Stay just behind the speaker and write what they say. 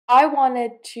I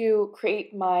wanted to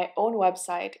create my own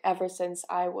website ever since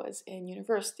I was in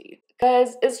university,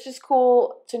 because it's just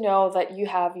cool to know that you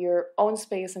have your own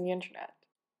space on the internet.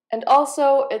 And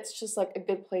also, it's just like a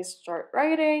good place to start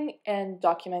writing and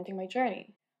documenting my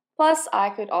journey. Plus, I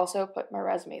could also put my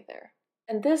resume there.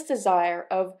 And this desire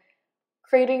of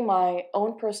creating my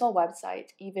own personal website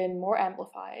even more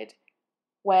amplified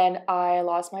when I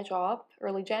lost my job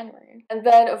early January. And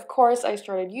then, of course, I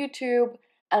started YouTube,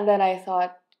 and then I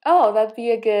thought, oh, that'd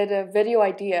be a good video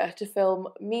idea to film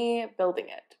me building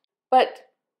it.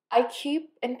 But I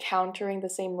keep encountering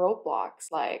the same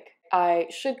roadblocks, like I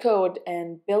should code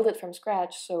and build it from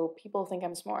scratch so people think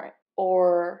I'm smart,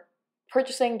 or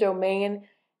purchasing domain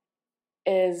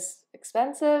is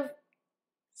expensive,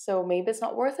 so maybe it's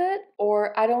not worth it,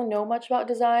 or I don't know much about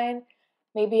design,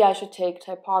 maybe I should take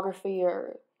typography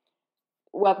or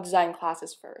web design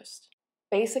classes first.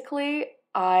 Basically,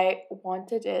 I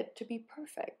wanted it to be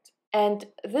perfect. And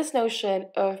this notion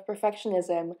of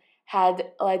perfectionism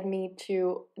had led me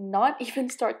to not even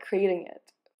start creating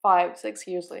it 5, 6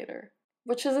 years later,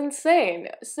 which is insane.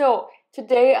 So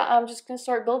today I'm just gonna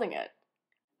start building it.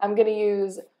 I'm gonna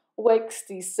use Wix,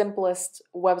 the simplest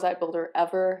website builder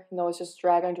ever. You know, it's just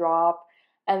drag and drop.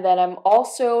 And then I'm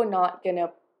also not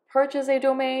gonna purchase a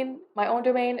domain, my own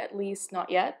domain, at least not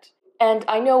yet. And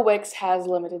I know Wix has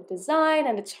limited design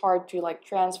and it's hard to like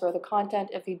transfer the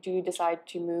content if you do decide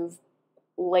to move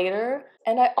later.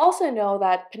 And I also know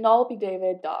that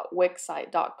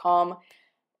penolopiedavid.wixsite.com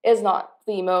is not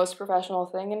the most professional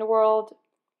thing in the world.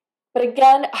 But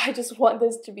again, I just want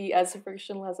this to be as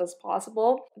frictionless as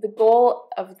possible. The goal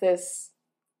of this,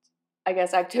 I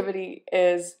guess, activity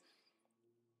is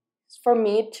for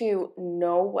me to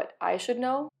know what I should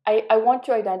know. I want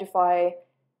to identify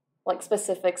like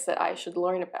specifics that I should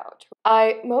learn about.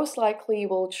 I most likely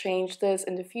will change this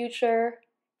in the future,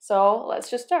 so let's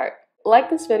just start.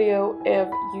 Like this video if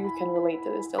you can relate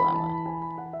to this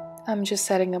dilemma. I'm just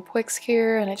setting up Wix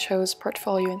here and it shows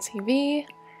portfolio and CV.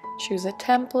 Choose a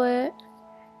template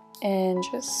and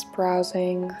just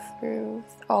browsing through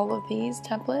all of these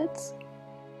templates.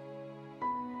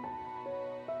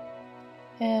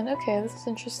 And okay, this is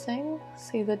interesting.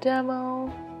 See the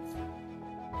demo.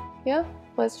 Yeah,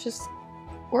 let's just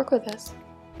work with this.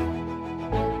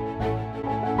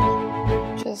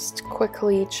 Just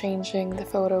quickly changing the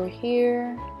photo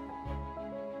here.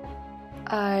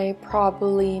 I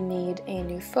probably need a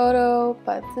new photo,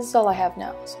 but this is all I have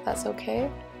now, so that's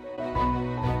okay.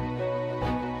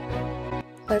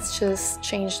 Let's just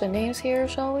change the names here,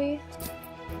 shall we?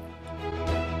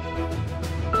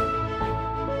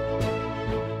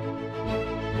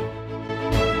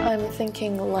 I'm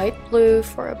thinking light blue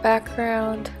for a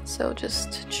background, so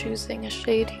just choosing a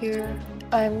shade here.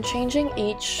 I'm changing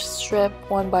each strip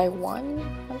one by one.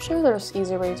 I'm sure there's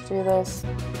easier way to do this.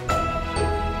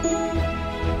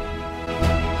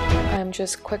 I'm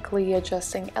just quickly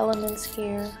adjusting elements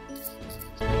here.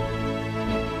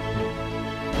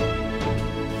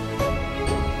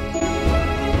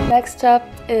 Next up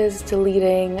is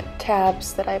deleting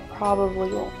tabs that I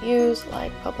probably won't use,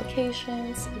 like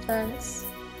publications, events.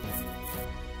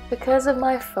 Because of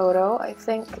my photo, I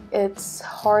think it's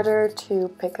harder to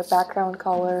pick a background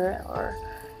color or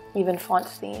even font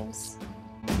themes.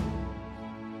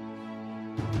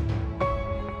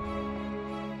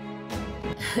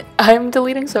 I'm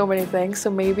deleting so many things, so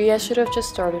maybe I should have just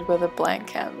started with a blank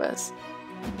canvas.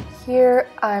 Here,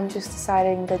 I'm just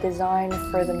deciding the design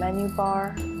for the menu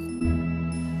bar.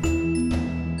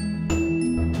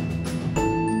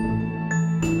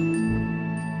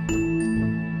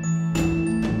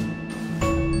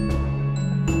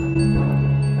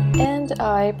 And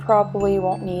I probably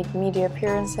won't need media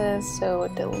appearances, so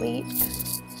delete.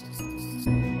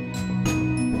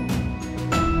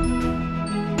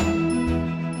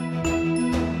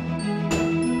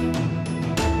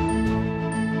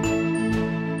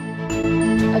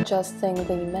 Adjusting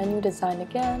the menu design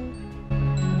again.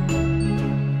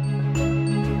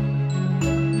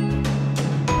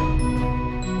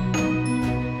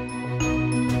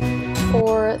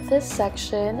 For this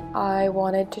section, I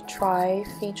wanted to try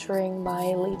featuring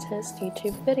my latest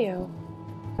YouTube video.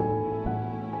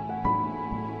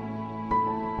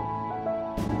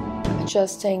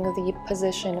 Adjusting the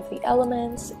position of the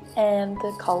elements and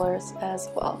the colors as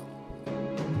well.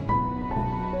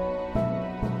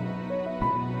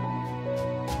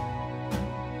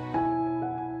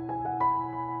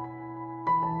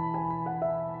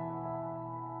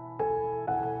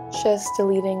 Just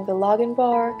deleting the login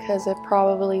bar because it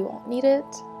probably won't need it.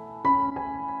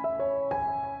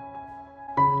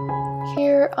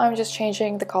 Here I'm just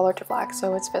changing the color to black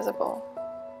so it's visible.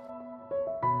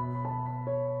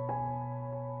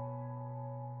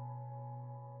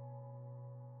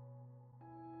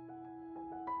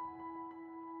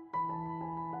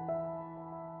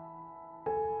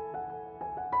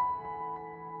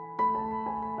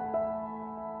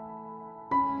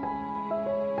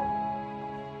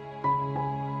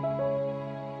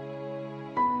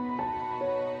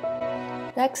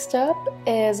 Next up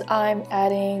is I'm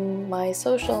adding my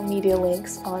social media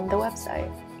links on the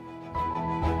website.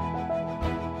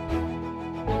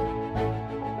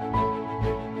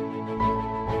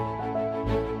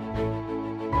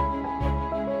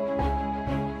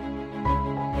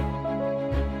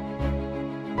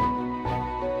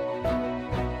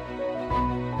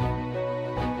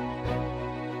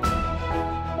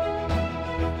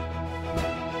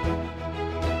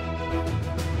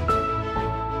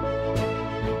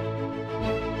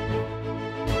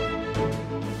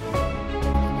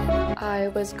 I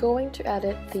was going to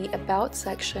edit the About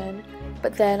section,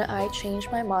 but then I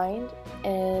changed my mind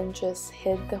and just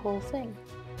hid the whole thing.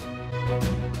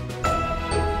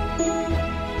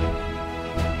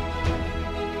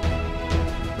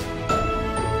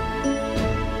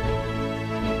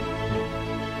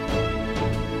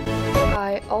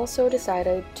 I also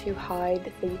decided to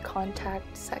hide the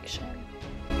Contact section.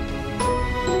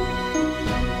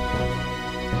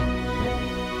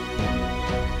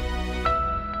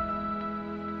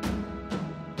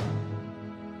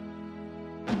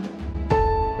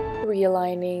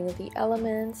 Realigning the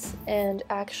elements and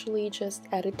actually just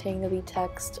editing the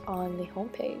text on the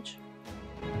homepage.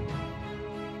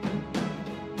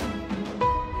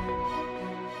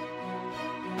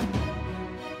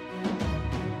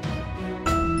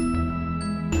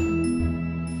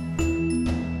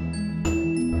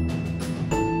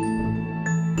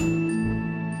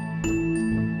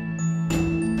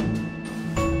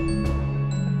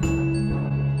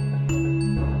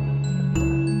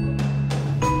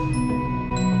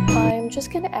 I'm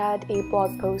just gonna add a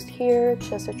blog post here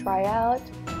just to try out,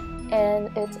 and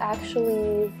it's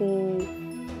actually the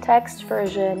text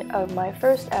version of my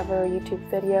first ever YouTube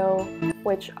video,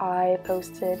 which I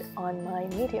posted on my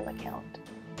Medium account.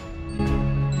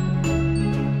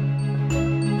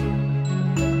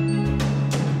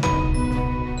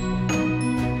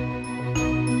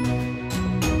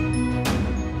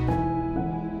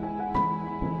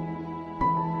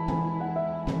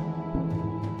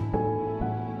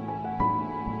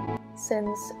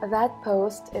 Since that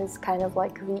post is kind of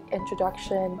like the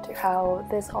introduction to how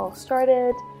this all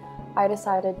started, I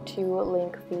decided to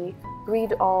link the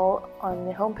read all on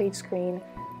the homepage screen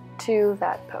to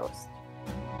that post.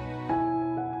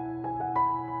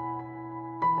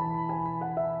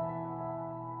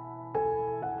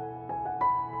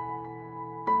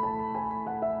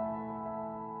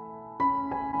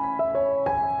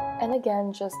 And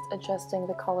again, just adjusting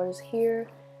the colors here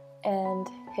and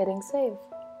hitting save.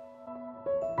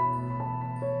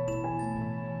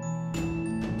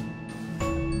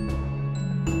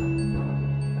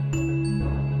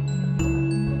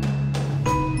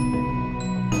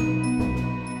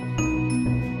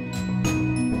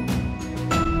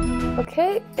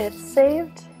 Okay, it's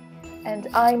saved, and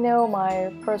I know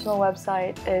my personal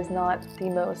website is not the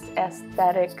most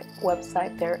aesthetic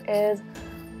website there is,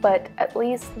 but at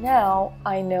least now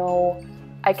I know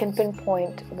I can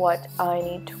pinpoint what I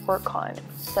need to work on,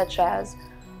 such as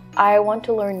I want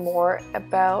to learn more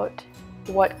about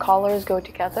what colors go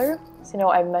together. So,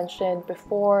 I've mentioned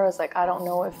before, it's like I don't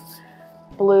know if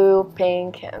blue,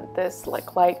 pink, and this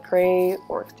like light gray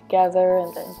works together,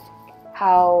 and then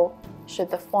how should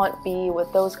the font be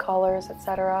with those colors,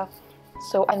 etc.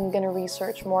 So I'm going to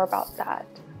research more about that.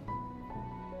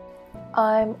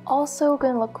 I'm also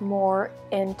going to look more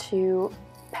into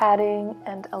padding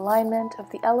and alignment of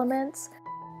the elements.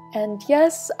 And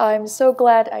yes, I'm so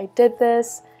glad I did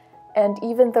this. And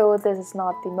even though this is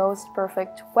not the most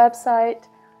perfect website,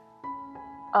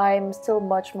 I'm still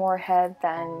much more ahead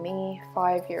than me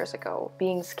 5 years ago,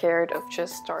 being scared of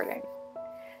just starting.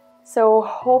 So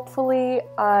hopefully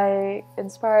I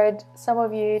inspired some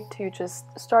of you to just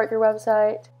start your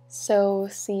website. So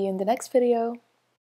see you in the next video.